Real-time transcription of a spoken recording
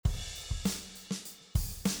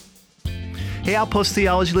Hey, Outpost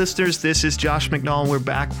Theology listeners, this is Josh McNall, and we're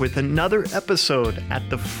back with another episode at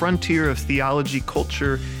the frontier of theology,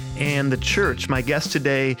 culture, and the church. My guest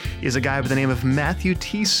today is a guy by the name of Matthew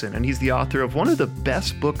Thiessen, and he's the author of one of the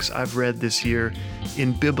best books I've read this year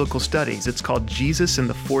in biblical studies. It's called Jesus and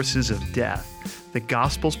the Forces of Death, the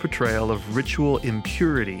Gospel's portrayal of ritual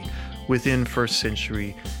impurity within first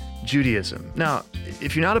century Judaism. Now,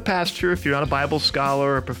 if you're not a pastor, if you're not a Bible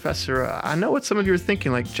scholar or a professor, I know what some of you are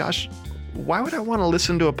thinking, like, Josh, why would I want to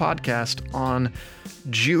listen to a podcast on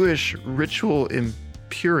Jewish ritual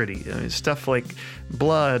impurity? I mean, stuff like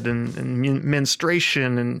blood and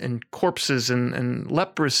menstruation and corpses and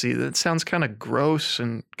leprosy. That sounds kind of gross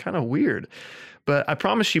and kind of weird. But I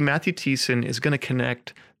promise you, Matthew Thiessen is going to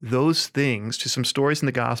connect those things to some stories in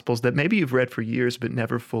the Gospels that maybe you've read for years but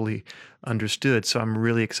never fully understood. So I'm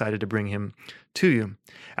really excited to bring him to you.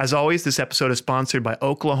 As always, this episode is sponsored by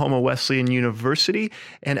Oklahoma Wesleyan University.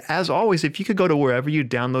 And as always, if you could go to wherever you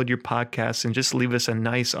download your podcasts and just leave us a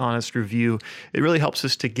nice, honest review, it really helps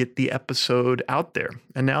us to get the episode out there.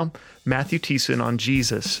 And now, Matthew Thiessen on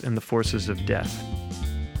Jesus and the Forces of Death.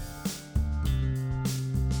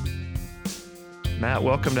 Matt,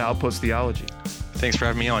 welcome to Outpost Theology. Thanks for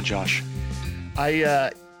having me on, Josh.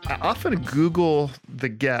 I often Google the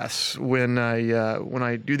guests when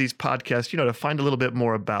I do these podcasts, to find a little bit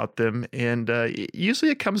more about them. And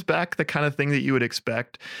usually it comes back the kind of thing that you would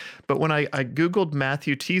expect. But when I Googled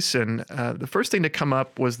Matthew Thiessen, the first thing to come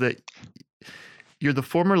up was that you're the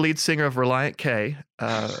former lead singer of Relient K.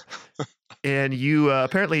 And you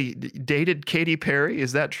apparently dated Katy Perry.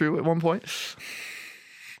 Is that true at one point?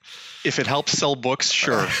 If it helps sell books,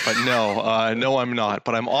 sure. But no, I'm not.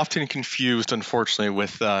 But I'm often confused, unfortunately,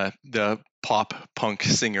 with the pop punk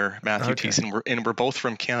singer Matthew Thiessen. We're both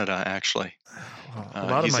from Canada, actually. Well, a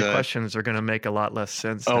lot of my questions are going to make a lot less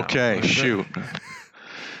sense now. Okay, shoot.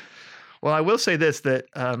 Well, I will say this, that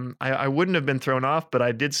I wouldn't have been thrown off, but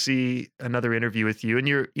I did see another interview with you, and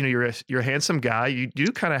you're a handsome guy. You do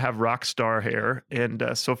kind of have rock star hair, and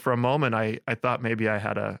so for a moment, I thought maybe I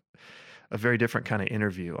had a very different kind of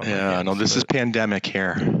interview. This is pandemic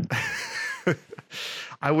hair.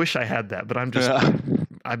 I wish I had that, but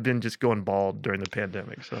I've been just going bald during the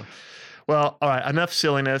pandemic. So, well, all right, enough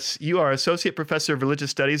silliness. You are Associate Professor of Religious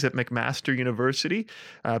Studies at McMaster University,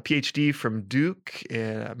 PhD from Duke,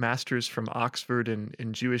 and Master's from Oxford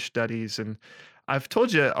in Jewish Studies. And I've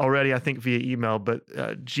told you already, I think via email,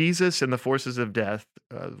 but Jesus and the Forces of Death,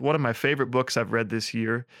 one of my favorite books I've read this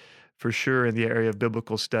year, for sure, in the area of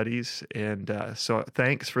biblical studies. And so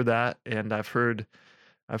thanks for that. And I've heard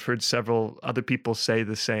several other people say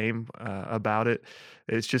the same about it.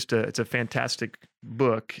 It's a fantastic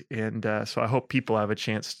book. And so I hope people have a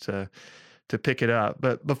chance to pick it up.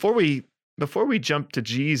 But before we jump to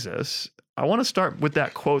Jesus, I want to start with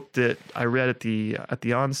that quote that I read at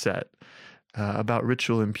the onset about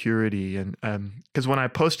ritual impurity. And because when I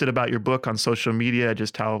posted about your book on social media,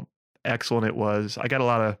 just how excellent it was, I got a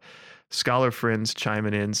lot of scholar friends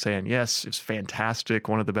chiming in saying, yes, it's fantastic,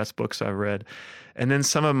 one of the best books I've read. And then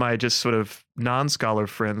some of my just sort of non-scholar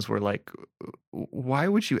friends were like, why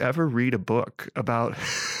would you ever read a book about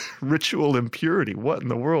ritual impurity? What in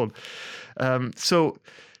the world? So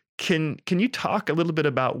can you talk a little bit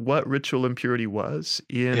about what ritual impurity was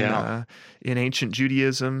in ancient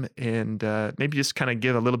Judaism, and maybe just kind of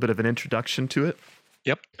give a little bit of an introduction to it?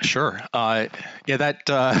 Yep, sure. That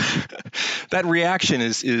reaction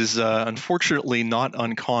is unfortunately not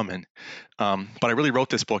uncommon. But I really wrote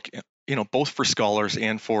this book, both for scholars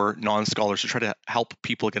and for non-scholars, to try to help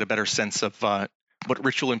people get a better sense of what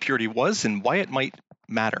ritual impurity was and why it might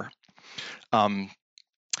matter. In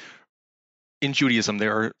Judaism,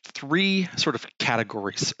 there are three sort of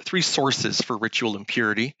categories, three sources for ritual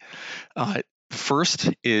impurity. First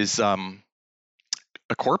is a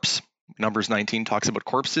corpse. Numbers 19 talks about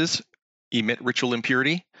corpses emit ritual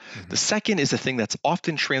impurity. Mm-hmm. The second is a thing that's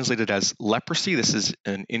often translated as leprosy. This is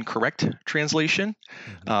an incorrect translation.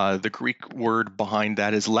 Mm-hmm. The Greek word behind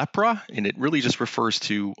that is lepra, and it really just refers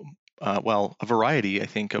to, a variety, I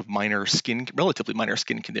think, of relatively minor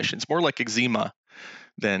skin conditions, more like eczema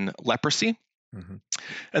than leprosy. Mm-hmm.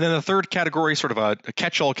 And then the third category, sort of a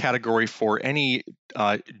catch-all category for any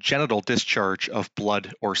genital discharge of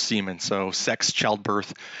blood or semen. So sex,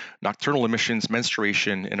 childbirth, nocturnal emissions,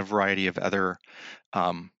 menstruation, and a variety of other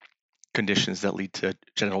conditions that lead to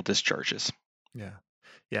genital discharges.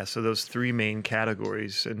 Yeah. So those three main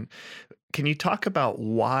categories. And can you talk about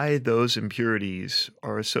why those impurities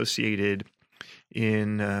are associated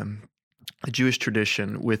in the Jewish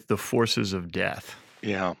tradition with the forces of death?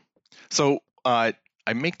 Yeah. So I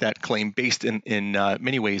make that claim based in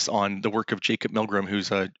many ways on the work of Jacob Milgram,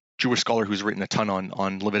 who's a Jewish scholar who's written a ton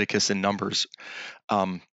on Leviticus and Numbers.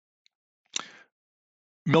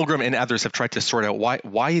 Milgram and others have tried to sort out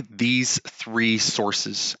why these three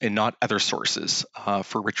sources and not other sources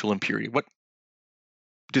for ritual impurity. What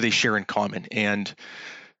do they share in common? And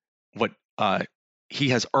what he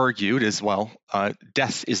has argued is, well,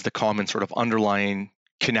 death is the common sort of underlying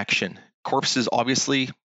connection. Corpses, obviously,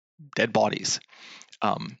 dead bodies.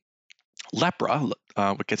 Lepra,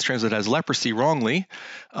 what gets translated as leprosy wrongly,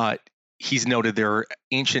 he's noted there are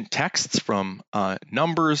ancient texts from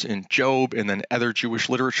Numbers and Job and then other Jewish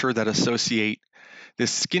literature that associate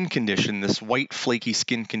this skin condition, this white flaky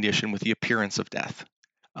skin condition, with the appearance of death.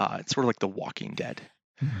 It's sort of like the Walking Dead.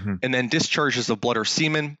 Mm-hmm. And then discharges of blood or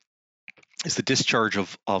semen is the discharge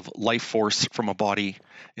of life force from a body,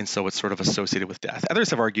 and so it's sort of associated with death.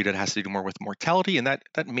 Others have argued it has to do more with mortality, and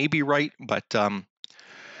that may be right, but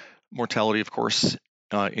mortality, of course,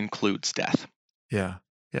 includes death. Yeah.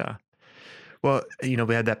 Well, we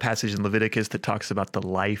had that passage in Leviticus that talks about the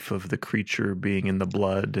life of the creature being in the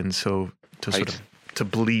blood, and so to sort of to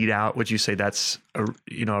bleed out, would you say that's a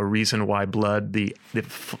reason why blood, the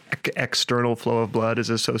external flow of blood, is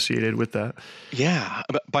associated with that? Yeah,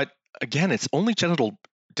 but again, it's only genital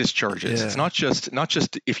discharges. Yeah. It's not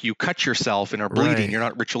just if you cut yourself and are bleeding, you're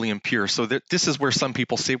not ritually impure. So this is where some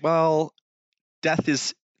people say, well, death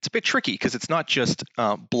it's a bit tricky because it's not just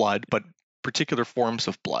blood, but particular forms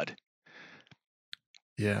of blood.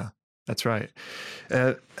 Yeah, that's right.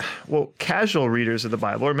 Well, casual readers of the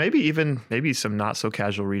Bible, or maybe some not so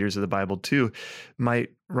casual readers of the Bible too, might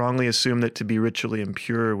wrongly assume that to be ritually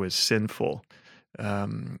impure was sinful.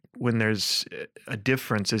 When there's a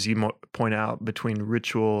difference, as you point out, between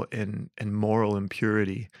ritual and moral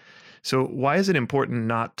impurity. So why is it important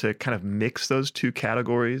not to kind of mix those two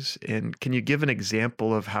categories? And can you give an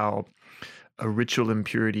example of how a ritual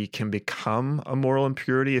impurity can become a moral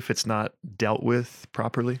impurity if it's not dealt with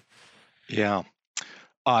properly? Yeah.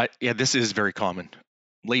 This is very common.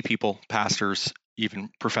 Lay people, pastors, even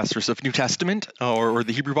professors of New Testament or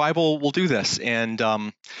the Hebrew Bible will do this. And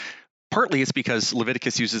partly it's because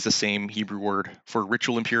Leviticus uses the same Hebrew word for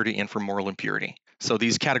ritual impurity and for moral impurity. So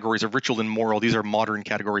these categories of ritual and moral, these are modern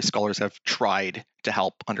categories scholars have tried to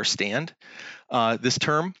help understand this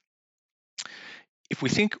term. If we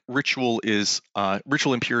think ritual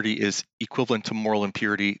impurity is equivalent to moral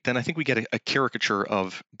impurity, then I think we get a caricature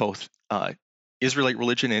of both Israelite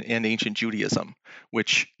religion and ancient Judaism,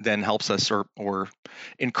 which then helps us or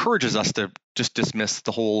encourages us to just dismiss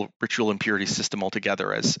the whole ritual impurity system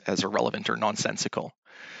altogether as irrelevant or nonsensical.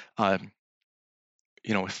 If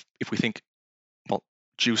we think, well,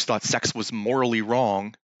 Jews thought sex was morally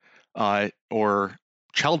wrong, or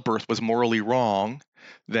childbirth was morally wrong,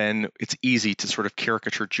 then it's easy to sort of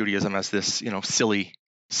caricature Judaism as this, silly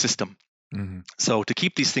system. Mm-hmm. So to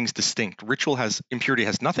keep these things distinct, impurity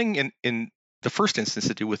has nothing in the first instance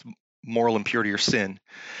to do with moral impurity or sin.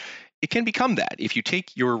 It can become that. If you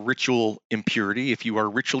take your ritual impurity, if you are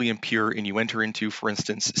ritually impure and you enter into, for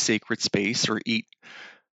instance, sacred space or eat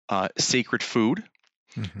sacred food,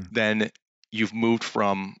 mm-hmm. then you've moved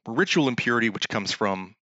from ritual impurity, which comes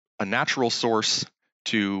from a natural source,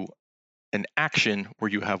 to an action where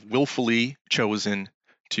you have willfully chosen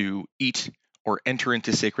to eat or enter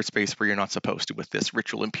into sacred space where you're not supposed to with this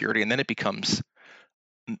ritual impurity. And then it becomes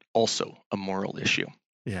also a moral issue.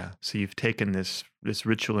 Yeah. So you've taken this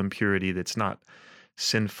ritual impurity that's not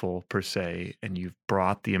sinful per se, and you've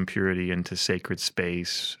brought the impurity into sacred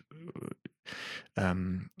space,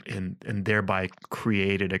 and thereby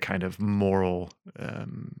created a kind of moral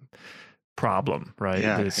problem, right?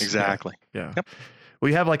 Yeah, exactly. Yeah. Yep. Well,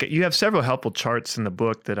 you have several helpful charts in the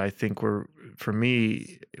book that I think were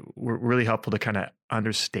really helpful to kind of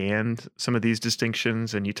understand some of these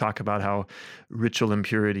distinctions. And you talk about how ritual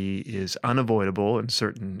impurity is unavoidable in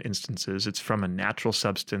certain instances. It's from a natural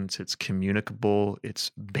substance. It's communicable. It's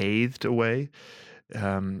bathed away.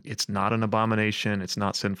 It's not an abomination. It's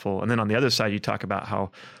not sinful. And then on the other side, you talk about how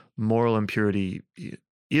moral impurity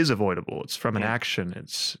is avoidable. It's from an action.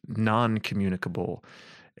 It's non-communicable.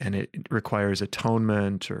 And it requires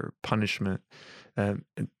atonement or punishment.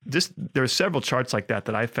 There are several charts like that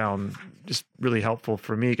I found just really helpful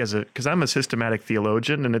for me because I'm a systematic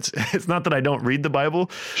theologian, and it's not that I don't read the Bible,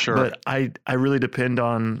 sure, but I really depend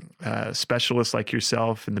on specialists like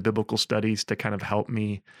yourself in the biblical studies to kind of help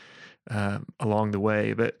me along the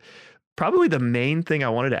way. But probably the main thing I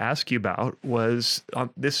wanted to ask you about was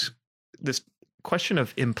this question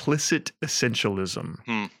of implicit essentialism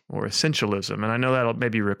or essentialism. And I know that'll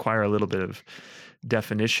maybe require a little bit of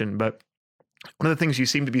definition, but one of the things you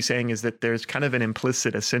seem to be saying is that there's kind of an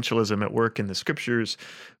implicit essentialism at work in the scriptures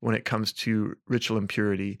when it comes to ritual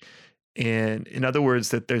impurity. And in other words,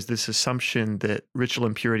 that there's this assumption that ritual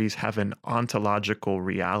impurities have an ontological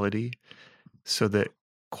reality, so that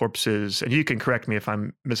corpses, and you can correct me if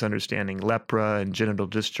I'm misunderstanding, lepra and genital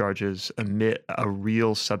discharges emit a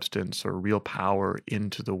real substance or real power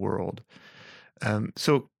into the world.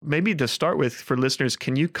 So maybe to start with, for listeners,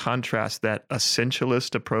 can you contrast that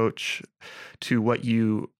essentialist approach to what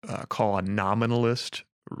you call a nominalist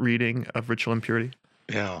reading of ritual impurity?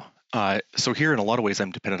 Yeah. So here, in a lot of ways,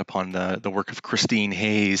 I'm dependent upon the work of Christine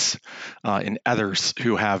Hayes and others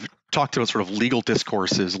who have talked about sort of legal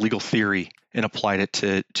discourses, legal theory, and applied it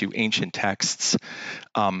to ancient texts.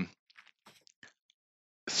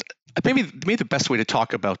 Maybe the best way to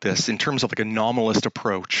talk about this in terms of like a nominalist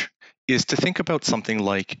approach is to think about something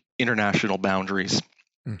like international boundaries.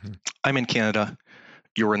 Mm-hmm. I'm in Canada,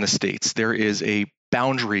 you're in the States. There is a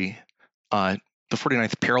boundary, the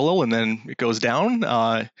 49th parallel, and then it goes down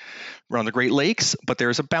around the Great Lakes, but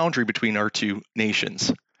there's a boundary between our two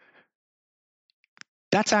nations.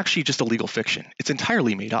 That's actually just a legal fiction. It's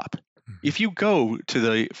entirely made up. Mm-hmm. If you go to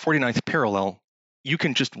the 49th parallel, you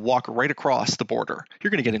can just walk right across the border.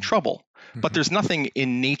 You're going to get in trouble, but there's nothing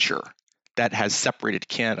in nature that has separated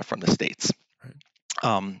Canada from the States.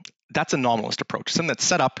 Right. That's a nominalist approach, something that's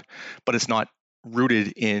set up, but it's not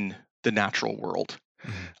rooted in the natural world.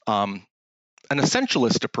 Mm-hmm. An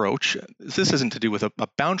essentialist approach, this isn't to do with a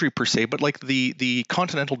boundary per se, but like the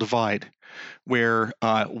continental divide, where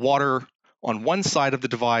water on one side of the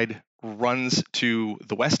divide runs to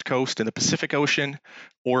the west coast in the Pacific Ocean,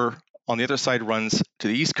 or on the other side runs to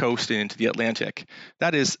the east coast and into the Atlantic.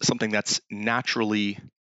 That is something that's naturally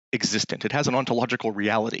existent. It has an ontological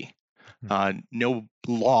reality. No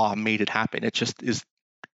law made it happen. It just is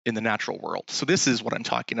in the natural world. So this is what I'm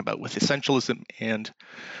talking about with essentialism and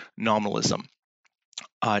nominalism.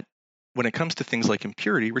 When it comes to things like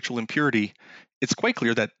impurity, ritual impurity, it's quite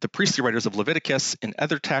clear that the priestly writers of Leviticus and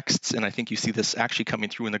other texts, and I think you see this actually coming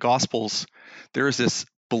through in the Gospels, there is this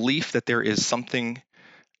belief that there is something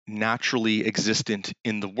naturally existent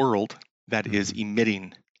in the world that is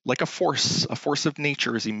emitting, like a force of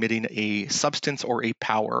nature is emitting a substance or a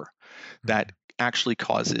power that actually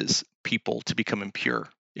causes people to become impure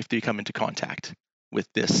if they come into contact with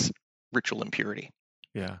this ritual impurity.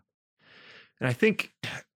 Yeah. And I think,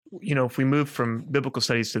 if we move from biblical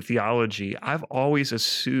studies to theology, I've always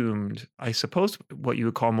assumed, I suppose, what you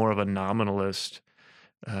would call more of a nominalist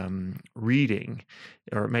reading,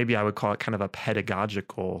 or maybe I would call it kind of a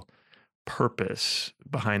pedagogical purpose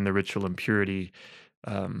behind the ritual impurity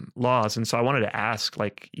laws. And so I wanted to ask,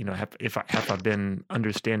 have I been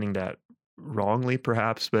understanding that wrongly,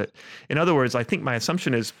 perhaps? But in other words, I think my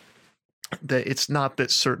assumption is that it's not that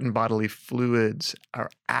certain bodily fluids are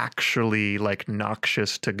actually like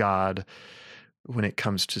noxious to God when it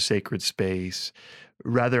comes to sacred space.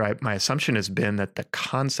 Rather, my assumption has been that the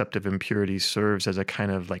concept of impurity serves as a kind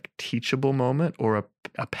of like teachable moment or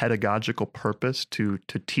a pedagogical purpose to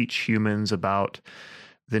teach humans about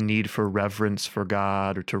the need for reverence for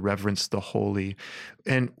God or to reverence the holy.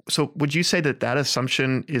 And so would you say that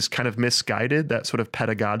assumption is kind of misguided, that sort of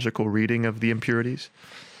pedagogical reading of the impurities?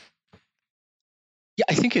 Yeah,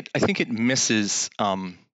 I think it misses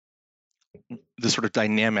the sort of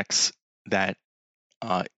dynamics that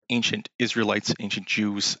ancient Israelites, ancient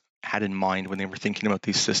Jews had in mind when they were thinking about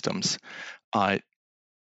these systems.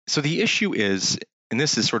 So the issue is, and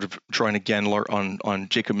this is sort of drawing again on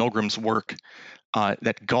Jacob Milgram's work,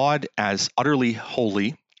 that God as utterly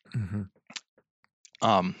holy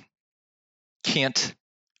can't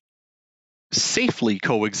safely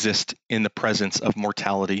coexist in the presence of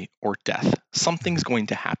mortality or death. Something's going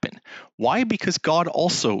to happen. Why? Because God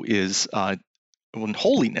also is, when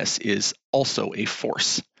holiness is also a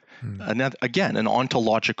force. And again, an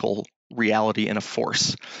ontological reality and a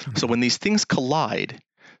force. So when these things collide,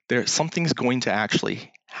 something's going to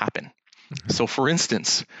actually happen. So for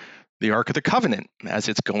instance, the Ark of the Covenant, as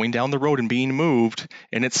it's going down the road and being moved,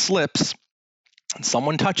 and it slips, and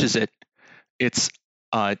someone touches it, it's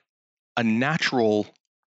a natural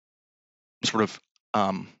sort of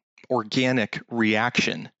organic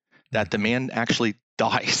reaction that the man actually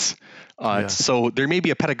dies. So there may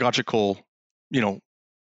be a pedagogical,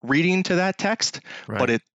 reading to that text, right,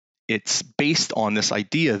 but it's based on this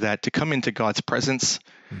idea that to come into God's presence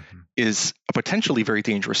is a potentially very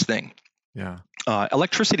dangerous thing. Yeah.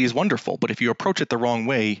 Electricity is wonderful, but if you approach it the wrong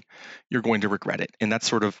way, you're going to regret it. And that's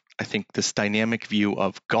sort of, I think, this dynamic view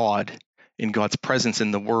of God in God's presence in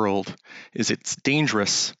the world is it's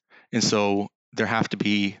dangerous. And so there have to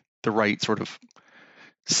be the right sort of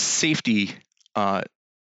safety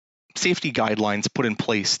safety guidelines put in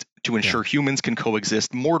place to ensure humans can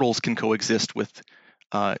coexist, mortals can coexist with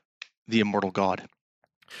the immortal God.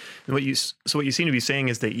 And what you seem to be saying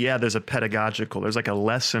is that, there's a pedagogical, there's like a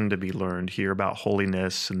lesson to be learned here about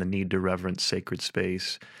holiness and the need to reverence sacred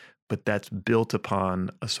space, but that's built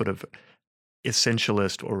upon a sort of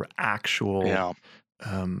essentialist or actual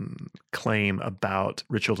claim about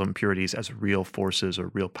ritual impurities as real forces or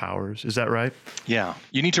real powers. Is that right? Yeah.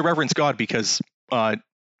 You need to reverence God because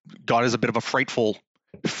God is a bit of a frightful,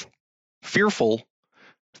 fearful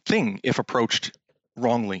thing if approached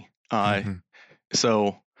wrongly.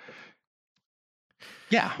 So,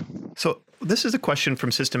 yeah. So this is a question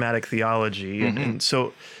from systematic theology. And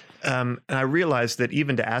so, and I realize that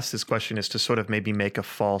even to ask this question is to sort of maybe make a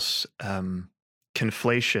false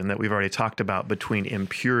conflation that we've already talked about between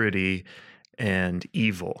impurity and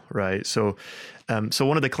evil, right? So, so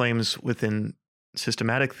one of the claims within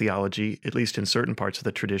systematic theology, at least in certain parts of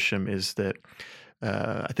the tradition, is that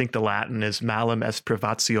I think the Latin is malum est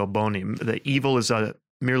privatio boni, that evil is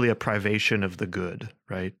merely a privation of the good,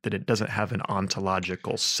 right? That it doesn't have an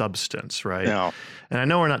ontological substance, right? No. And I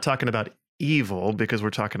know we're not talking about evil because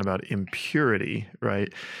we're talking about impurity,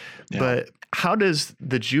 right? Yeah. But how does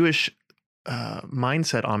the Jewish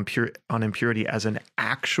mindset on impurity as an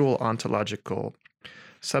actual ontological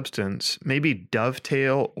substance maybe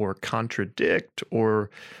dovetail or contradict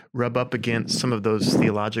or rub up against some of those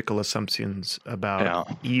theological assumptions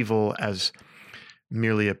about evil as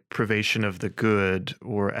merely a privation of the good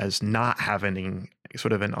or as not having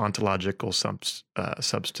sort of an ontological substance?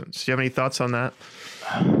 Do you have any thoughts on that?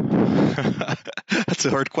 That's a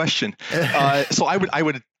hard question. So I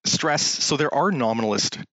would stress, so there are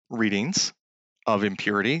nominalist readings of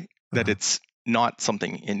impurity, that it's not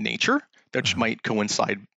something in nature, that might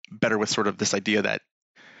coincide better with sort of this idea that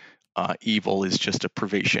evil is just a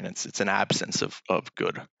privation. It's an absence of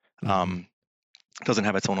good. Doesn't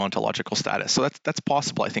have its own ontological status. So that's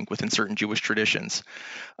possible, I think, within certain Jewish traditions.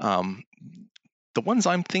 The ones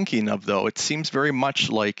I'm thinking of, though, it seems very much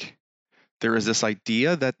like there is this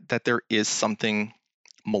idea that there is something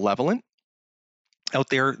malevolent out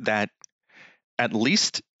there that, at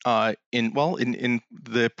least in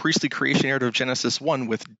the priestly creation narrative of Genesis 1,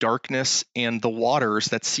 with darkness and the waters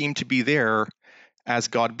that seem to be there as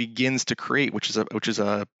God begins to create, which is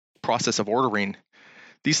a process of ordering.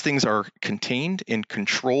 These things are contained and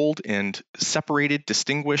controlled and separated,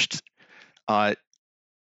 distinguished, but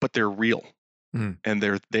they're real and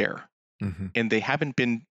they're there, and they haven't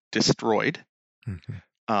been destroyed.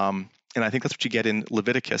 And I think that's what you get in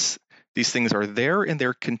Leviticus. These things are there and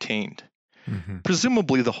they're contained.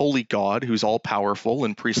 Presumably the holy God, who's all powerful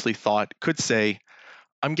in priestly thought, could say,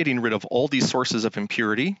 I'm getting rid of all these sources of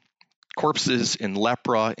impurity, corpses and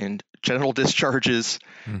lepra and genital discharges,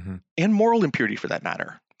 and moral impurity for that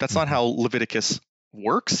matter. That's not how Leviticus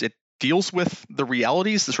works. It deals with the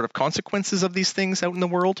realities, the sort of consequences of these things out in the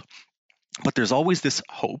world. But there's always this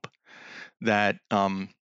hope that, well,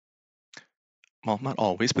 not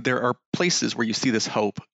always, but there are places where you see this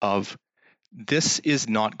hope of, this is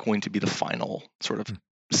not going to be the final sort of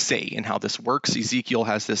say in how this works. Ezekiel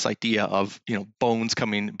has this idea of, bones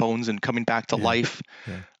and coming back to life,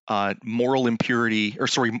 moral impurity,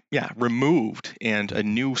 removed, and a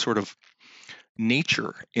new sort of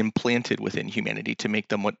nature implanted within humanity to make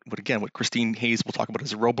them what Christine Hayes will talk about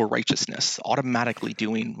as robo-righteousness, automatically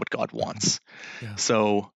doing what God wants.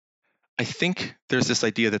 So I think there's this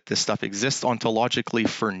idea that this stuff exists ontologically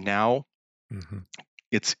for now.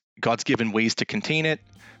 It's God's given ways to contain it,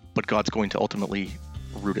 but God's going to ultimately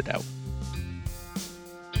root it out.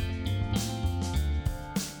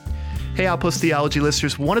 Hey, Outpost Theology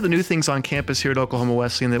listeners, one of the new things on campus here at Oklahoma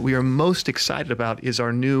Wesleyan that we are most excited about is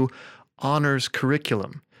our new honors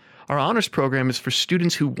curriculum. Our honors program is for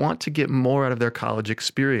students who want to get more out of their college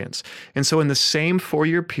experience. And so in the same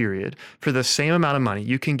 4-year period, for the same amount of money,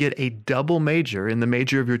 you can get a double major in the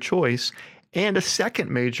major of your choice and a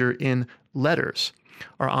second major in letters.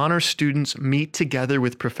 Our honors students meet together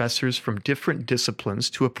with professors from different disciplines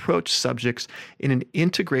to approach subjects in an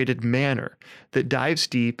integrated manner that dives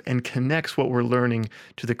deep and connects what we're learning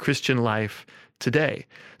to the Christian life today.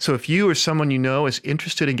 So if you or someone you know is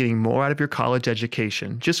interested in getting more out of your college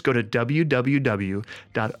education, just go to www.okwu.edu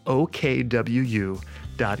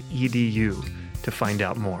to find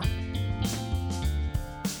out more.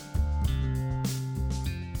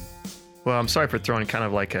 Well, I'm sorry for throwing kind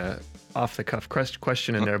of like a off-the-cuff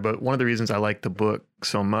question in there, but one of the reasons I like the book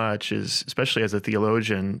so much is, especially as a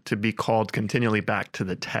theologian, to be called continually back to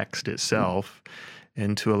the text itself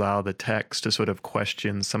and to allow the text to sort of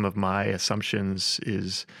question some of my assumptions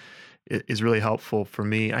is is really helpful for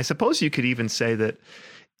me. I suppose you could even say that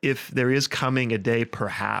if there is coming a day,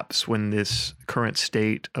 perhaps, when this current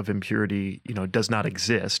state of impurity, does not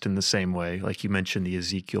exist in the same way, like you mentioned the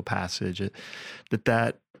Ezekiel passage,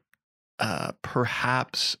 that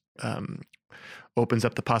perhaps opens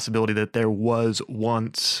up the possibility that there was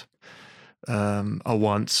once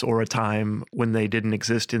or a time when they didn't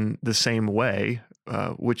exist in the same way,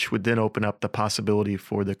 which would then open up the possibility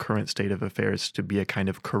for the current state of affairs to be a kind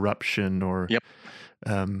of corruption or. Yep.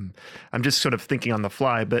 I'm just sort of thinking on the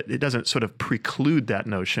fly, but it doesn't sort of preclude that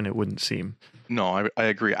notion, it wouldn't seem. No, I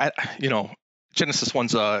agree. Genesis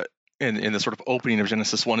 1's in the sort of opening of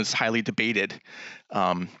Genesis 1 is highly debated,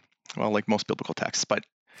 like most biblical texts. But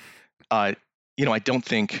I don't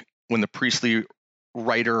think when the priestly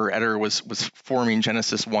writer or editor was forming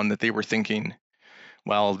Genesis 1 that they were thinking,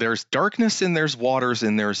 well, there's darkness and there's waters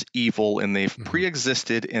and there's evil and they've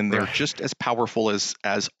pre-existed and they're just as powerful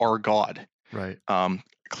as our God. Right.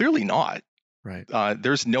 Clearly not. Right.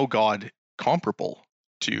 There's no God comparable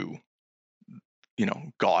to,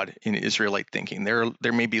 God in Israelite thinking.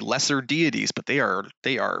 There may be lesser deities, but they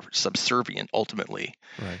are subservient ultimately,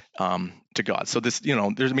 to God. So this,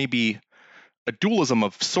 there may be a dualism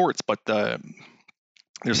of sorts, but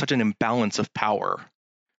there's such an imbalance of power.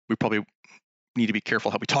 We probably need to be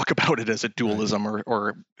careful how we talk about it as a dualism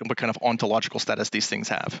or what kind of ontological status these things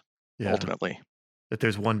have ultimately. That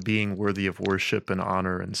there's one being worthy of worship and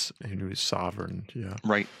honor and who is sovereign. Yeah.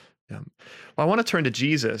 Right. Yeah. Well, I want to turn to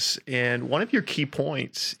Jesus. And one of your key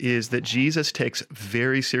points is that Jesus takes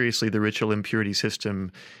very seriously the ritual impurity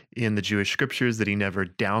system in the Jewish scriptures, that he never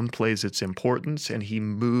downplays its importance, and he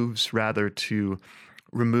moves rather to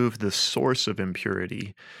remove the source of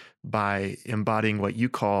impurity by embodying what you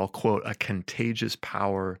call, quote, a contagious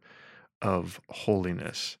power of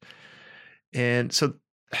holiness. And so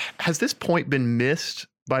has this point been missed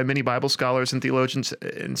by many Bible scholars and theologians?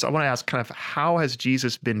 And so I want to ask kind of, how has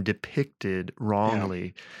Jesus been depicted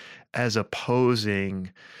wrongly as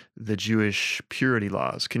opposing the Jewish purity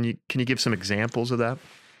laws? Can you give some examples of that?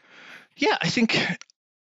 Yeah, I think,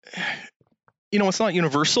 it's not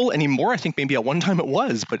universal anymore. I think maybe at one time it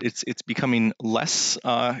was, but it's becoming less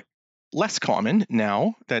common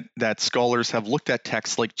now that scholars have looked at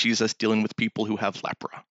texts like Jesus dealing with people who have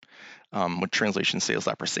lepra. What translations say is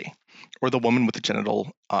leprosy, or the woman with the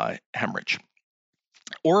genital hemorrhage,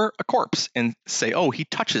 or a corpse, and say, oh, he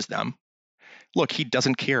touches them. Look, he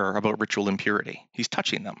doesn't care about ritual impurity. He's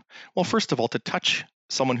touching them. Well, first of all, to touch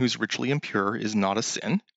someone who's ritually impure is not a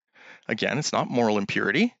sin. Again, it's not moral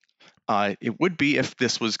impurity. It would be if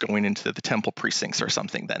this was going into the temple precincts or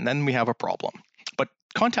something. Then we have a problem. But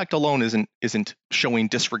contact alone isn't showing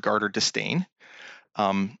disregard or disdain.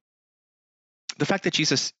 The fact that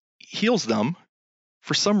Jesus heals them,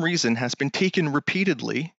 for some reason, has been taken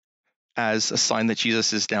repeatedly as a sign that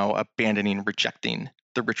Jesus is now abandoning, rejecting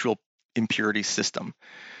the ritual impurity system,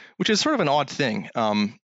 which is sort of an odd thing.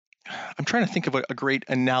 I'm trying to think of a great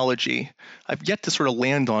analogy. I've yet to sort of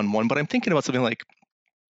land on one, but I'm thinking about something like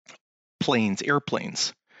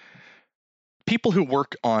airplanes. People who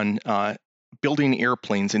work on building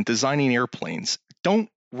airplanes and designing airplanes don't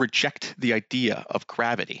reject the idea of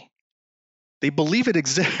gravity. They believe it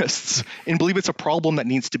exists and believe it's a problem that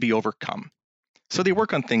needs to be overcome. So they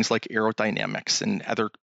work on things like aerodynamics and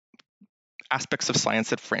other aspects of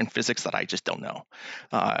science and physics that I just don't know.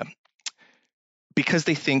 Because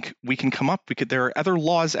they think we can come up, there are other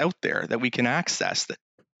laws out there that we can access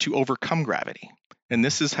to overcome gravity. And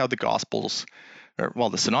this is how the Gospels,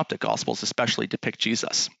 the Synoptic Gospels especially, depict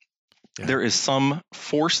Jesus. Yeah. There is some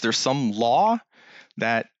force, there's some law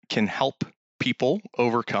that can help people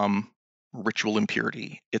overcome ritual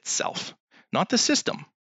impurity itself. Not the system,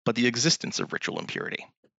 but the existence of ritual impurity.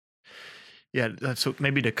 Yeah, so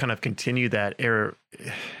maybe to kind of continue that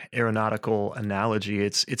aeronautical analogy,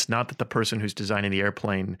 it's not that the person who's designing the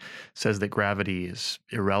airplane says that gravity is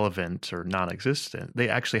irrelevant or non-existent. They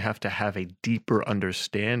actually have to have a deeper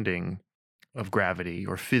understanding of gravity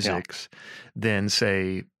or physics than,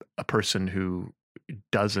 say, a person who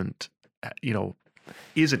doesn't,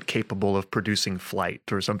 isn't capable of producing flight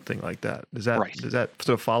or something like that. Does that sort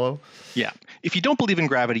of follow? Yeah. If you don't believe in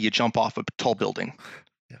gravity, you jump off a tall building.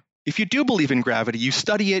 Yeah. If you do believe in gravity, you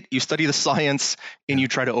study it, you study the science, and you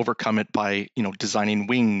try to overcome it by, designing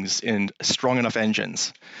wings and strong enough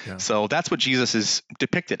engines. Yeah. So that's what Jesus is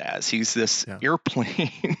depicted as. He's this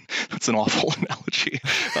airplane. That's an awful analogy.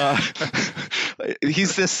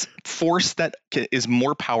 He's this force that is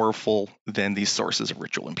more powerful than these sources of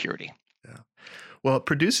ritual impurity. Well, it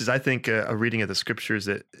produces, I think, a reading of the scriptures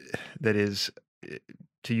that is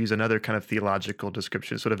to use another kind of theological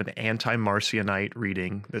description, sort of an anti-Marcionite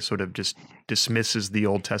reading that sort of just dismisses the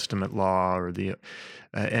Old Testament law or the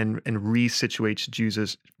and resituates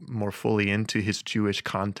Jesus more fully into his Jewish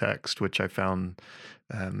context, which I found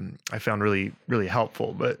really really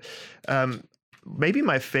helpful. But maybe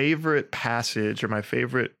my favorite passage or my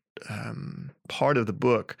favorite part of the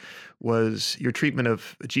book was your treatment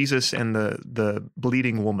of Jesus and the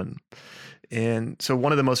bleeding woman. And so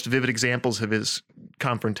one of the most vivid examples of his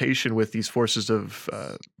confrontation with these forces of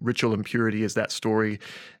ritual impurity is that story.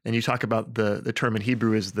 And you talk about the term in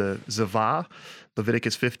Hebrew is the zavah,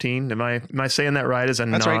 Leviticus 15. Am I saying that right? As a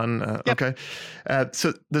That's non? right. Yep. Okay.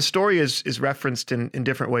 So the story is referenced in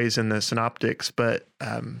different ways in the synoptics, but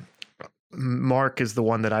Mark is the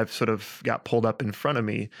one that I've sort of got pulled up in front of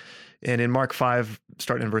me. And in Mark 5,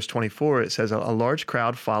 starting in verse 24, it says, a large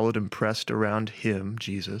crowd followed and pressed around him,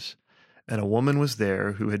 Jesus, and a woman was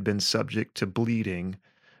there who had been subject to bleeding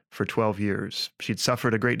for 12 years. She'd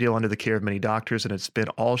suffered a great deal under the care of many doctors and had spent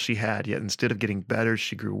all she had, yet instead of getting better,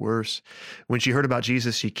 she grew worse. When she heard about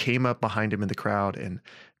Jesus, she came up behind him in the crowd and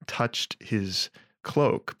touched his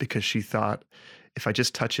cloak because she thought, if I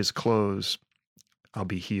just touch his clothes, I'll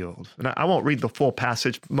be healed. And I won't read the full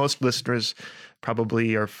passage. Most listeners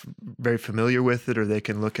probably are very familiar with it, or they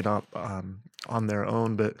can look it up on their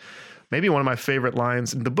own. But maybe one of my favorite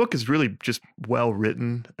lines, and the book is really just well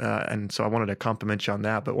written, and so I wanted to compliment you on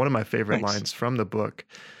that. But one of my favorite lines from the book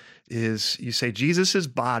is you say, Jesus's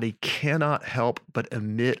body cannot help but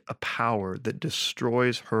emit a power that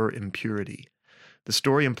destroys her impurity. The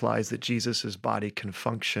story implies that Jesus's body can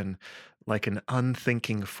function like an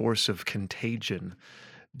unthinking force of contagion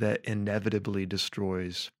that inevitably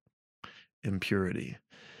destroys impurity.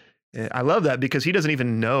 And I love that because he doesn't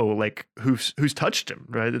even know like who's touched him,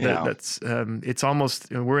 right? Yeah. That's it's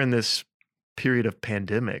almost, we're in this period of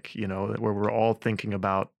pandemic, where we're all thinking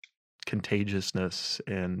about contagiousness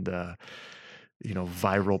and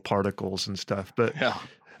viral particles and stuff. But Yeah.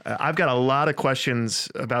 I've got a lot of questions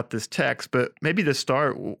about this text, but maybe to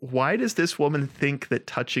start, why does this woman think that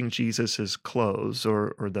touching Jesus's clothes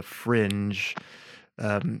or the fringe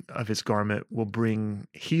of his garment will bring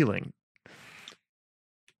healing?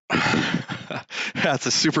 That's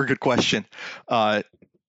a super good question, because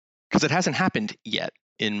it hasn't happened yet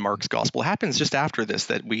in Mark's gospel. It happens just after this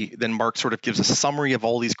that then Mark sort of gives a summary of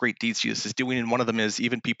all these great deeds Jesus is doing, and one of them is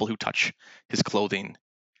even people who touch his clothing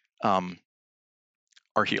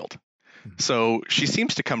are healed. So she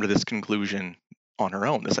seems to come to this conclusion on her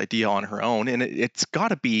own, this idea on her own, and it's got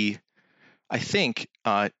to be, I think,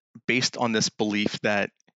 based on this belief that,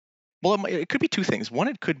 well, it could be two things. One,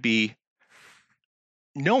 it could be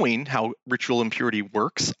knowing how ritual impurity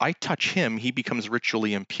works. I touch him, he becomes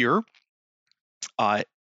ritually impure.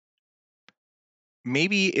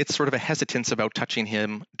 Maybe it's sort of a hesitance about touching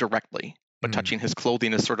him directly, but touching his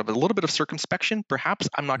clothing is sort of a little bit of circumspection, perhaps.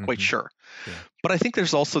 I'm not quite sure. Yeah. But I think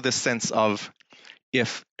there's also this sense of,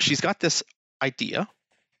 if she's got this idea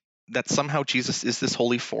that somehow Jesus is this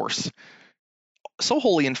holy force, so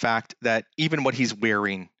holy, in fact, that even what he's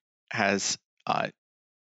wearing has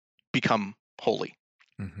become holy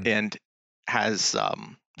and has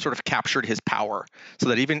sort of captured his power, so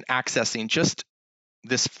that even accessing just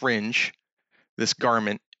this fringe, this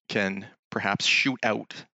garment, can perhaps shoot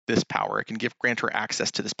out this power. It can grant her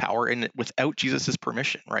access to this power, and without Jesus's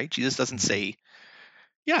permission, right? Jesus doesn't say,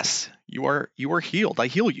 "Yes, you are healed. I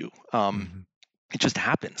heal you." It just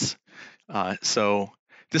happens. So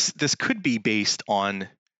this could be based on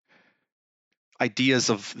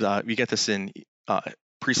ideas of we get this in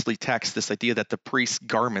priestly text. This idea that the priest's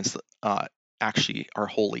garments actually are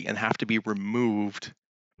holy and have to be removed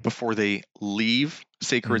before they leave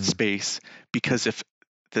sacred space, because if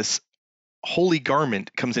this holy garment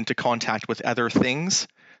comes into contact with other things,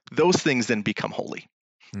 those things then become holy.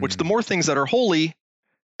 Which, the more things that are holy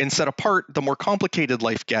and set apart, the more complicated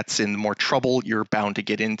life gets and the more trouble you're bound to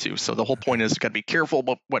get into. So the whole point is, you got to be careful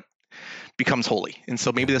about what becomes holy. And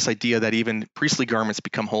so maybe this idea that even priestly garments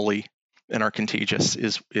become holy and are contagious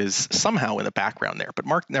is somehow in the background there. But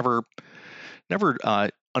Mark never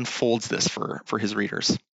unfolds this for his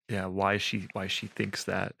readers. Yeah, why she thinks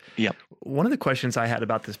that. Yep. One of the questions I had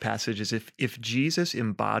about this passage is if Jesus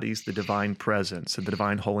embodies the divine presence and the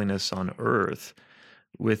divine holiness on earth,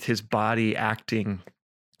 with his body acting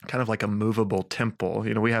kind of like a movable temple.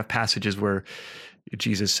 We have passages where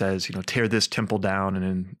Jesus says, tear this temple down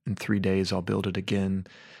and in 3 days I'll build it again.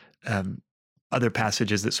 Other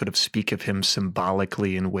passages that sort of speak of him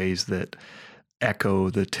symbolically in ways that echo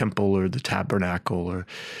the temple or the tabernacle? Or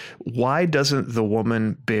why doesn't the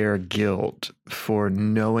woman bear guilt for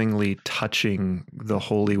knowingly touching the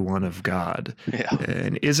Holy One of God? Yeah.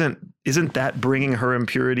 And isn't that bringing her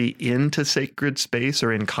impurity into sacred space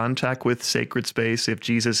or in contact with sacred space? If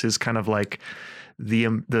Jesus is kind of like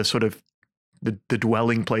the sort of the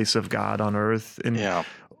dwelling place of God on earth, and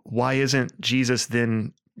why isn't Jesus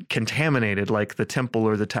then contaminated like the temple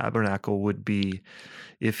or the tabernacle would be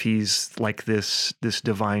if he's like this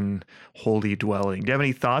divine holy dwelling? Do you have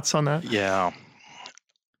any thoughts on that? Yeah.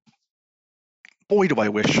 Boy, do I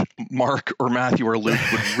wish Mark or Matthew or Luke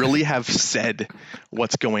would really have said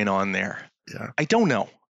what's going on there. Yeah. I don't know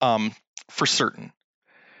for certain.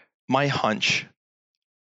 My hunch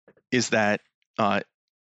is that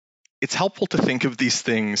it's helpful to think of these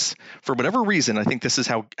things for whatever reason. I think this is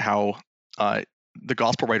how the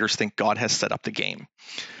gospel writers think God has set up the game.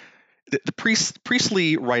 The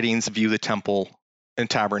priestly writings view the temple and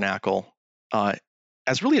tabernacle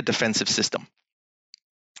as really a defensive system.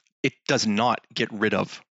 It does not get rid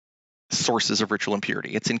of sources of ritual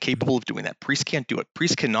impurity. It's incapable of doing that. Priests can't do it.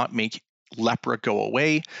 Priests cannot make lepra go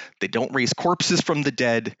away. They don't raise corpses from the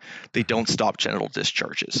dead. They don't stop genital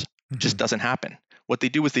discharges. It just doesn't happen. What they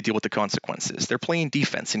do is they deal with the consequences. They're playing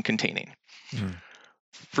defense and containing.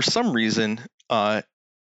 For some reason,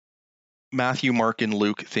 Matthew, Mark, and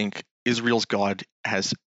Luke think Israel's God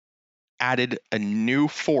has added a new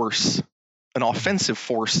force, an offensive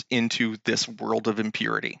force, into this world of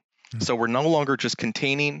impurity. So we're no longer just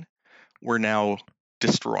containing, we're now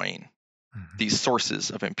destroying these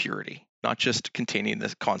sources of impurity, not just containing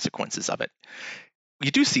the consequences of it.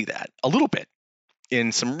 You do see that a little bit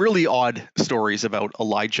in some really odd stories about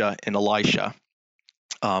Elijah and Elisha,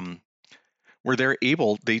 where they're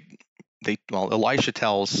able, Elisha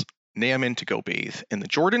tells Naaman to go bathe in the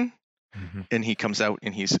Jordan, and he comes out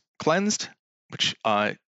and he's cleansed, which,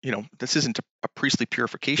 this isn't a priestly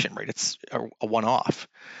purification, right? It's a one-off.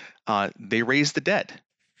 They raise the dead.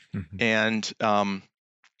 And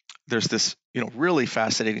there's this, really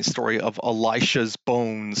fascinating story of Elisha's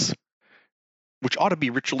bones, which ought to be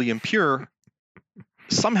ritually impure,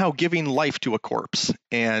 somehow giving life to a corpse.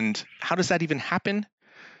 And how does that even happen?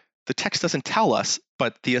 The text doesn't tell us,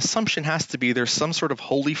 but the assumption has to be there's some sort of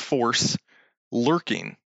holy force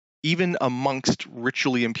lurking, even amongst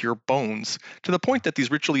ritually impure bones, to the point that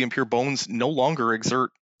these ritually impure bones no longer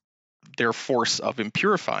exert their force of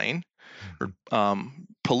impurifying or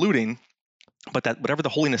polluting, but that whatever the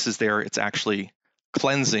holiness is there, it's actually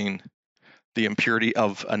cleansing the impurity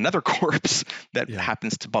of another corpse that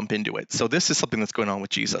happens to bump into it. So this is something that's going on with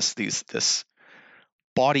Jesus. This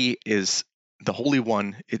body is the Holy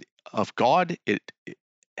One of God. It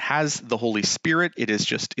has the Holy Spirit. It is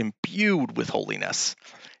just imbued with holiness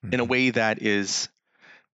in a way that is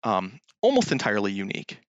almost entirely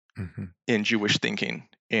unique in Jewish thinking,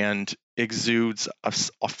 and exudes an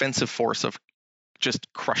offensive force of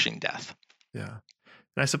just crushing death. Yeah.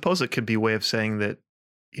 And I suppose it could be a way of saying that,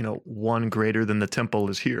 one greater than the temple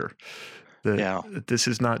is here. That this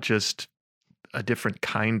is not just a different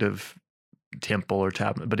kind of temple or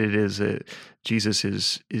tabernacle, but it is Jesus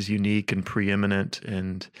is unique and preeminent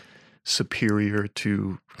and superior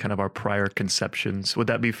to kind of our prior conceptions. Would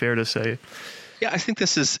that be fair to say? Yeah, I think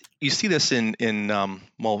you see this in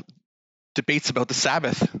debates about the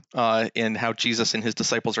Sabbath and how Jesus and his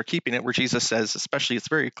disciples are keeping it, where Jesus says, especially it's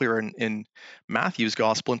very clear in Matthew's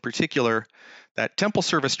gospel in particular, that temple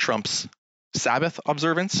service trumps Sabbath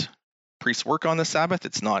observance. Priests work on the Sabbath.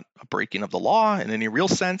 It's not a breaking of the law in any real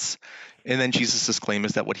sense. And then Jesus' claim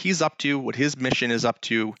is that what he's up to, what his mission is up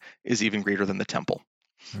to, is even greater than the temple.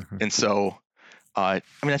 And so, I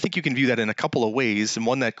think you can view that in a couple of ways. And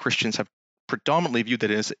one that Christians have predominantly viewed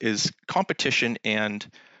that is competition and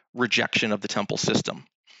rejection of the temple system.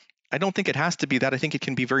 I don't think it has to be that. I think it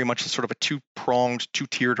can be very much sort of a two-pronged,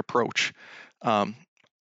 two-tiered approach.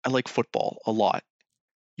 I like football a lot.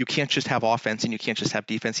 You can't just have offense and you can't just have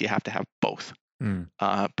defense. You have to have both.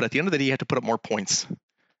 But at the end of the day, you have to put up more points.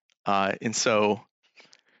 And so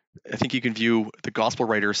I think you can view the gospel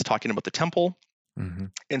writers talking about the temple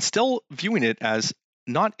and still viewing it as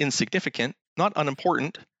not insignificant, not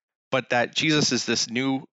unimportant, but that Jesus is this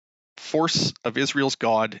new force of Israel's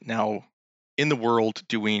God now in the world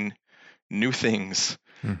doing new things.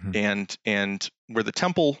 And where the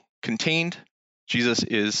temple contained, Jesus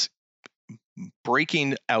is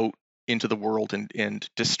breaking out into the world and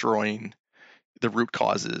destroying the root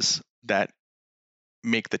causes that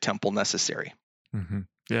make the temple necessary.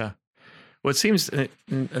 Yeah. Well, it seems, and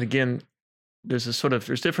again, there's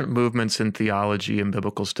different movements in theology and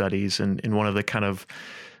biblical studies, and one of the kind of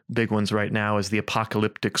big ones right now is the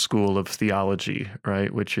apocalyptic school of theology,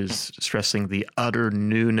 right? Which is stressing the utter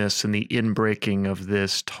newness and the inbreaking of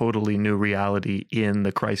this totally new reality in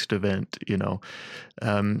the Christ event,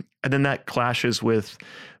 and then that clashes with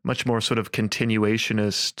much more sort of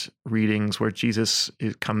continuationist readings where Jesus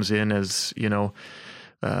comes in as,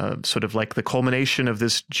 sort of like the culmination of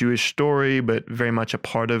this Jewish story, but very much a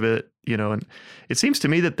part of it, and it seems to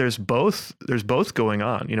me that there's both going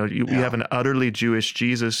on. We have an utterly Jewish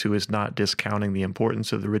Jesus who is not discounting the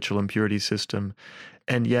importance of the ritual impurity system.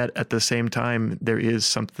 And yet at the same time, there is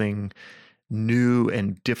something new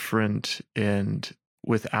and different and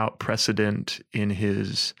without precedent in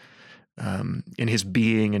his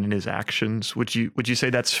being and in his actions. Would you say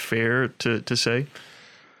that's fair to say?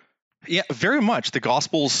 Yeah, very much. The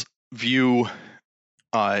Gospels view,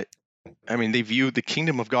 they view the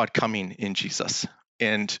kingdom of God coming in Jesus.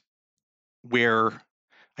 And where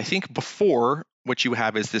I think before what you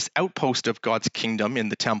have is this outpost of God's kingdom in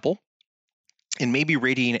the temple and maybe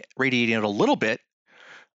radiating out a little bit,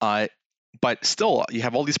 but still you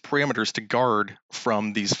have all these parameters to guard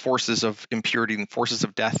from these forces of impurity and forces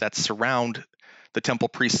of death that surround the temple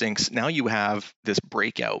precincts. Now you have this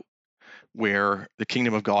breakout where the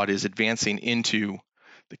kingdom of God is advancing into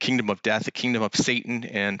the kingdom of death, the kingdom of Satan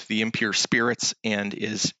and the impure spirits, and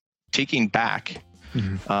is taking back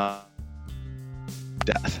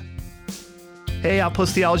death. Hey,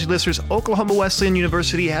 Outpost Theology listeners, Oklahoma Wesleyan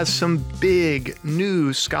University has some big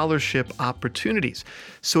new scholarship opportunities.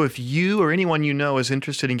 So if you or anyone you know is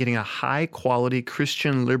interested in getting a high-quality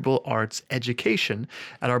Christian liberal arts education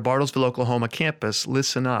at our Bartlesville, Oklahoma campus,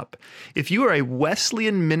 listen up. If you are a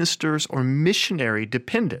Wesleyan minister's or missionary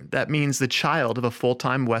dependent, that means the child of a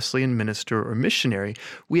full-time Wesleyan minister or missionary,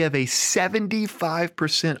 we have a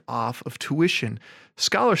 75% off of tuition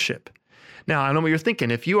scholarship. Now, I know what you're thinking.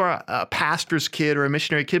 If you are a pastor's kid or a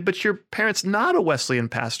missionary kid, but your parent's not a Wesleyan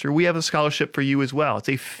pastor, we have a scholarship for you as well. It's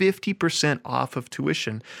a 50% off of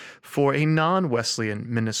tuition for a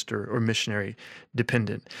non-Wesleyan minister or missionary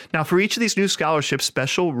dependent. Now, for each of these new scholarships,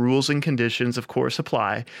 special rules and conditions, of course,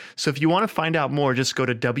 apply. So if you want to find out more, just go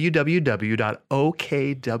to www.okwu.edu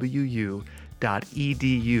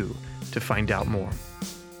to find out more.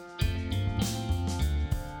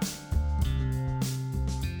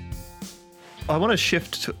 I want to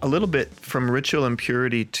shift a little bit from ritual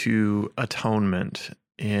impurity to atonement.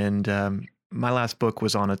 And my last book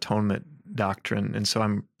was on atonement doctrine. And so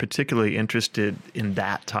I'm particularly interested in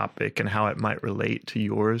that topic and how it might relate to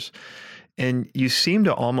yours. And you seem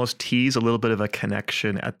to almost tease a little bit of a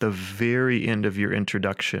connection at the very end of your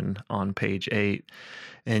introduction on page 8.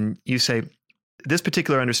 And you say, this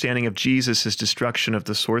particular understanding of Jesus' destruction of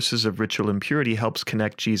the sources of ritual impurity helps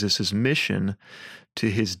connect Jesus' mission to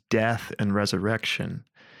his death and resurrection.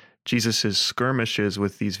 Jesus' skirmishes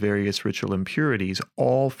with these various ritual impurities,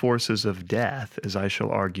 all forces of death, as I shall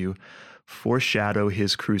argue, foreshadow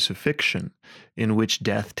his crucifixion, in which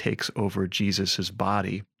death takes over Jesus'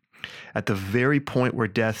 body. At the very point where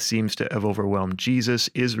death seems to have overwhelmed Jesus,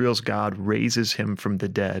 Israel's God raises him from the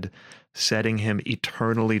dead, setting him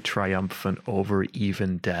eternally triumphant over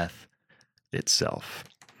even death itself.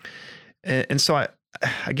 And so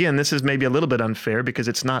again, this is maybe a little bit unfair because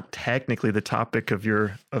it's not technically the topic of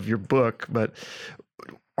your book, but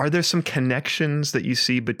are there some connections that you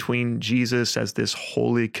see between Jesus as this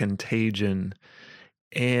holy contagion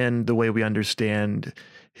and the way we understand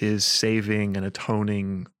his saving and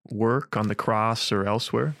atoning work on the cross or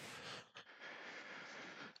elsewhere?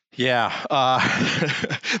 Yeah,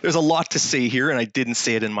 there's a lot to say here, and I didn't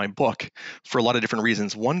say it in my book for a lot of different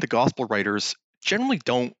reasons. One, the gospel writers generally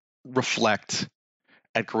don't reflect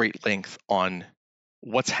at great length on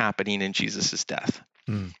what's happening in Jesus's death.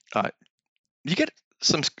 You get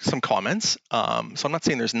some comments, so I'm not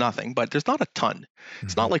saying there's nothing, but there's not a ton.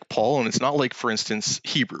 It's not like Paul, and it's not like, for instance,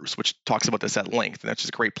 Hebrews, which talks about this at length, and that's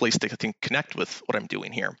just a great place to, I think, connect with what I'm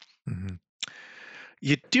doing here.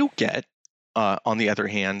 You do get, on the other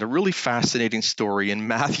hand, the really fascinating story in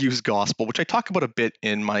Matthew's gospel, which I talk about a bit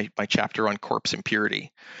in my chapter on corpse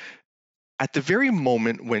impurity. At the very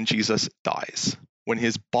moment when Jesus dies, when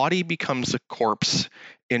his body becomes a corpse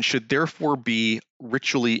and should therefore be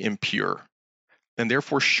ritually impure, and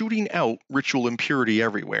therefore shooting out ritual impurity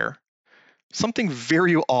everywhere, something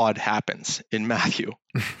very odd happens in Matthew.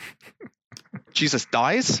 Jesus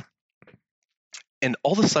dies, and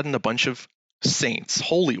all of a sudden a bunch of saints,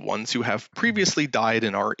 holy ones who have previously died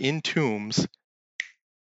and are in tombs,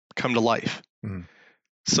 come to life.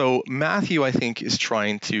 So Matthew, I think, is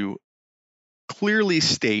trying to clearly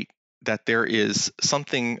state that there is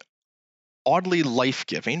something oddly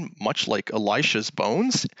life-giving, much like Elisha's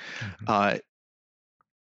bones,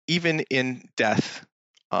 even in death,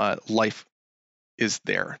 life is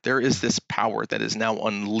there. There is this power that is now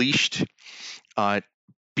unleashed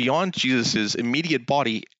beyond Jesus's immediate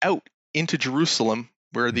body out into Jerusalem,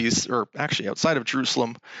 where these, or actually outside of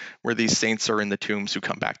Jerusalem, where these saints are in the tombs who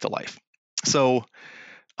come back to life. So,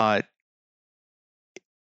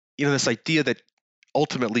 this idea that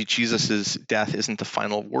ultimately Jesus's death isn't the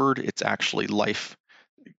final word, it's actually life.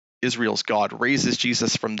 Israel's God raises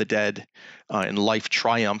Jesus from the dead, and life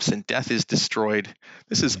triumphs and death is destroyed.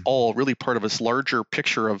 This is all really part of this larger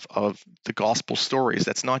picture of the gospel stories.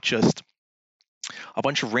 That's not just a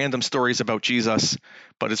bunch of random stories about Jesus,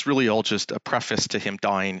 but it's really all just a preface to him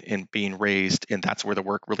dying and being raised, and that's where the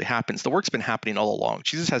work really happens. The work's been happening all along.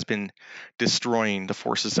 Jesus has been destroying the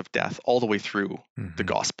forces of death all the way through the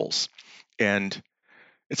Gospels. And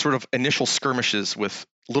it's sort of initial skirmishes with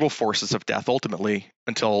little forces of death ultimately,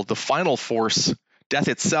 until the final force, death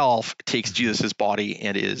itself, takes Jesus's body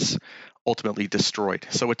and is ultimately destroyed.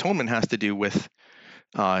 So atonement has to do with,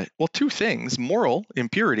 two things: moral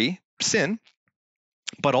impurity, sin,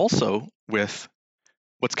 but also with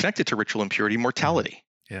what's connected to ritual impurity, mortality.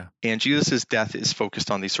 Yeah. And Jesus's death is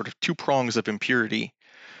focused on these sort of two prongs of impurity,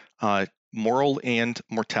 moral and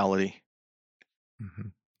mortality.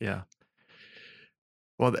 Yeah.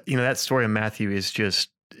 Well, that story in Matthew is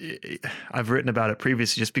just, I've written about it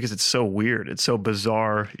previously just because it's so weird. It's so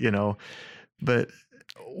bizarre, but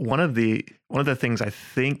one of the things I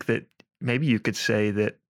think that maybe you could say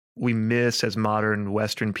that we miss as modern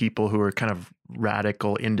Western people who are kind of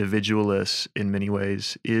radical individualists in many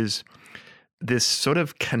ways is this sort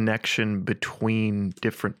of connection between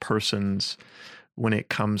different persons when it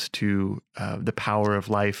comes to the power of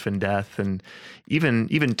life and death, and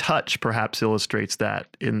even touch perhaps illustrates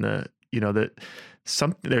that in the that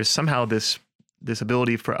there's somehow this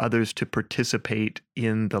ability for others to participate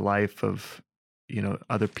in the life of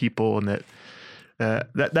other people, and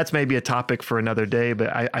that's maybe a topic for another day.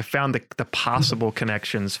 But I found the possible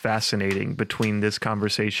connections fascinating between this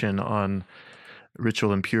conversation on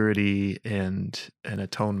ritual impurity and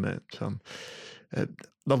atonement. So,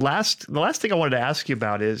 the last thing I wanted to ask you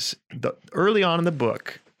about is early on in the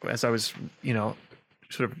book, as I was,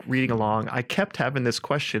 sort of reading along, I kept having this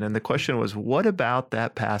question, and the question was, what about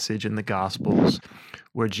that passage in the Gospels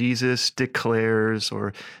where Jesus declares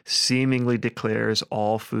or seemingly declares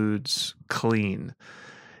all foods clean?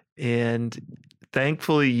 And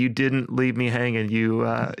thankfully, you didn't leave me hanging.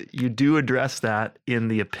 You do address that in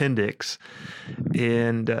the appendix,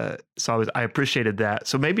 and so I appreciated that.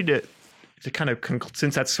 So maybe to kind of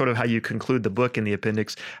since that's sort of how you conclude the book in the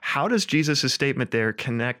appendix, how does Jesus' statement there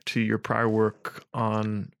connect to your prior work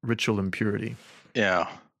on ritual impurity? Yeah,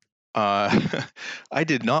 I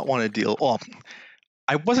did not want to deal. Well,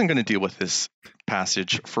 I wasn't going to deal with this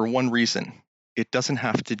passage for one reason. It doesn't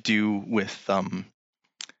have to do with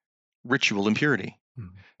ritual impurity.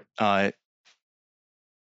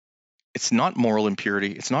 It's not moral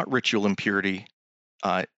impurity. It's not ritual impurity.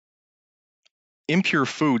 Impure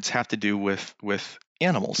foods have to do with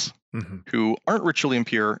animals who aren't ritually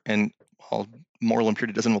impure, and moral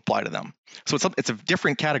impurity doesn't apply to them. So it's a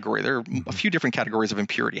different category. There are a few different categories of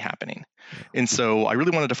impurity happening. And so I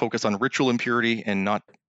really wanted to focus on ritual impurity and not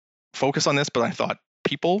focus on this, but I thought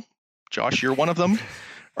people, Josh, you're one of them,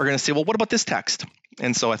 are going to say, well, what about this text?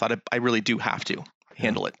 And so I thought I really do have to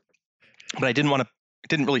handle it. But it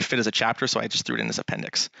didn't really fit as a chapter, so I just threw it in as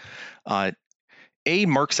appendix.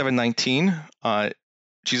 Mark 7:19,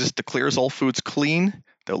 Jesus declares all foods clean.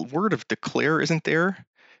 The word of declare isn't there.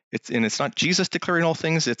 It's not Jesus declaring all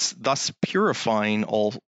things. It's thus purifying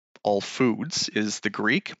all foods is the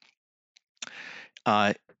Greek.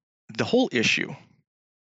 The whole issue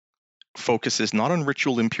focuses not on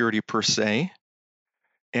ritual impurity per se,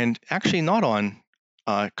 and actually not on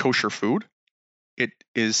kosher food. It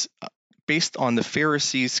is based on the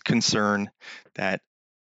Pharisees' concern that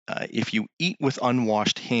if you eat with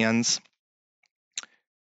unwashed hands,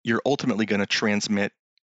 you're ultimately going to transmit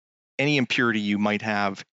any impurity you might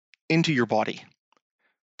have into your body.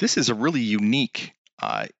 This is a really unique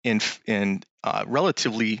and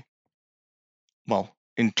relatively, well,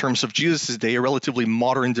 in terms of Jesus' day, a relatively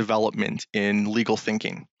modern development in legal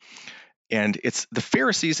thinking. And it's the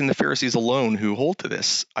Pharisees and the Pharisees alone who hold to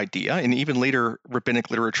this idea. And even later, rabbinic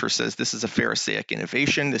literature says this is a Pharisaic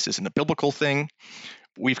innovation. This isn't a biblical thing.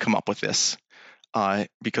 We've come up with this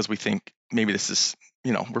because we think maybe this is,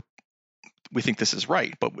 we think this is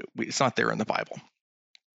right, but it's not there in the Bible.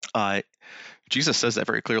 Jesus says that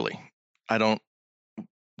very clearly. I don't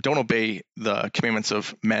obey the commandments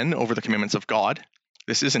of men over the commandments of God.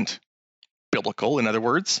 This isn't biblical. In other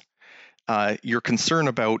words, your concern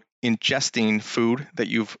about ingesting food that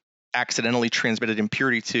you've accidentally transmitted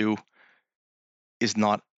impurity to is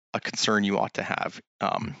not a concern you ought to have.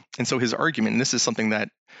 And so his argument, and this is something that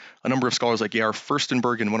a number of scholars like J.R.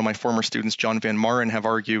 Furstenberg and one of my former students, John Van Maren, have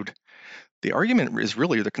argued. The argument is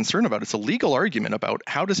really the concern about, it's a legal argument about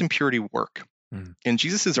how does impurity work? And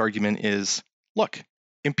Jesus's argument is, look,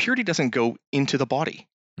 impurity doesn't go into the body.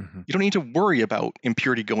 You don't need to worry about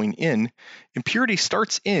impurity going in. Impurity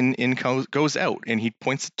starts in and goes out. And he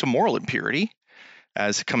points to moral impurity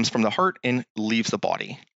as it comes from the heart and leaves the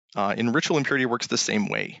body. And ritual impurity works the same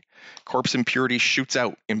way. Corpse impurity shoots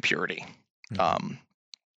out impurity.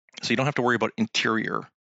 So you don't have to worry about interior,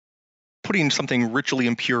 putting something ritually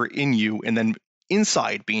impure in you and then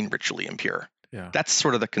inside being ritually impure. Yeah. That's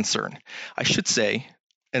sort of the concern. I should say,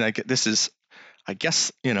 and this is, I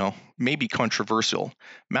guess, maybe controversial.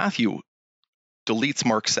 Matthew deletes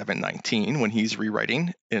Mark 7:19 when he's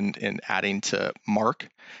rewriting and adding to Mark,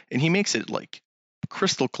 and he makes it like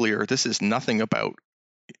crystal clear. This is nothing about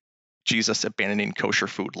Jesus abandoning kosher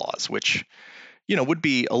food laws, which, would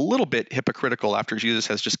be a little bit hypocritical after Jesus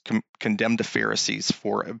has just condemned the Pharisees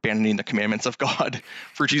for abandoning the commandments of God,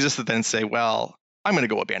 for Jesus to then say, well, I'm going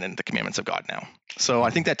to go abandon the commandments of God now. So I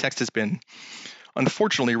think that text has been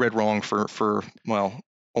unfortunately read wrong for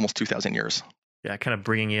almost 2,000 years. Yeah, kind of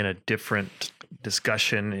bringing in a different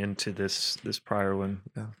discussion into this prior one.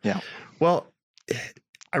 Yeah. Well,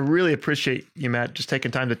 I really appreciate you, Matt, just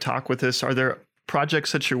taking time to talk with us. Are there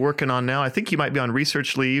projects that you're working on now? I think you might be on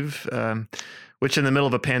research leave, which in the middle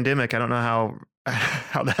of a pandemic, I don't know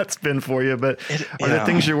how that's been for you, but are there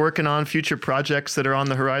things you're working on, future projects that are on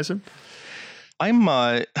the horizon?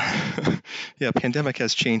 Pandemic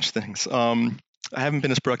has changed things. I haven't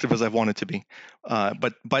been as productive as I've wanted to be,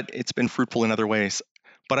 but it's been fruitful in other ways.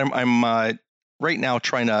 But I'm right now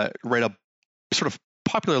trying to write a sort of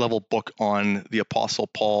popular level book on the Apostle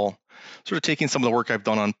Paul, sort of taking some of the work I've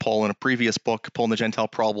done on Paul in a previous book, Paul and the Gentile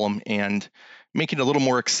Problem, and making it a little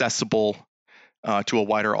more accessible to a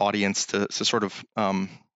wider audience to sort of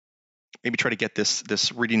maybe try to get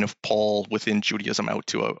this reading of Paul within Judaism out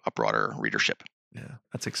to a broader readership. Yeah,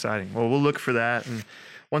 that's exciting. Well, we'll look for that. And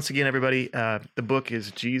once again, everybody, the book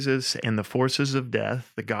is Jesus and the Forces of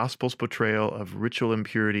Death, the Gospel's Portrayal of Ritual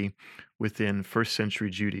Impurity within first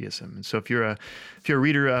century Judaism. And so if you're a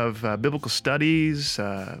reader of biblical studies,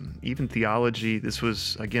 even theology, this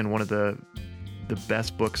was, again, one of the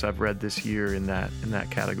best books I've read this year in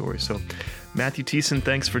that category. So Matthew Thiessen,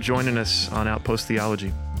 thanks for joining us on Outpost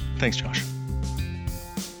Theology. Thanks, Josh.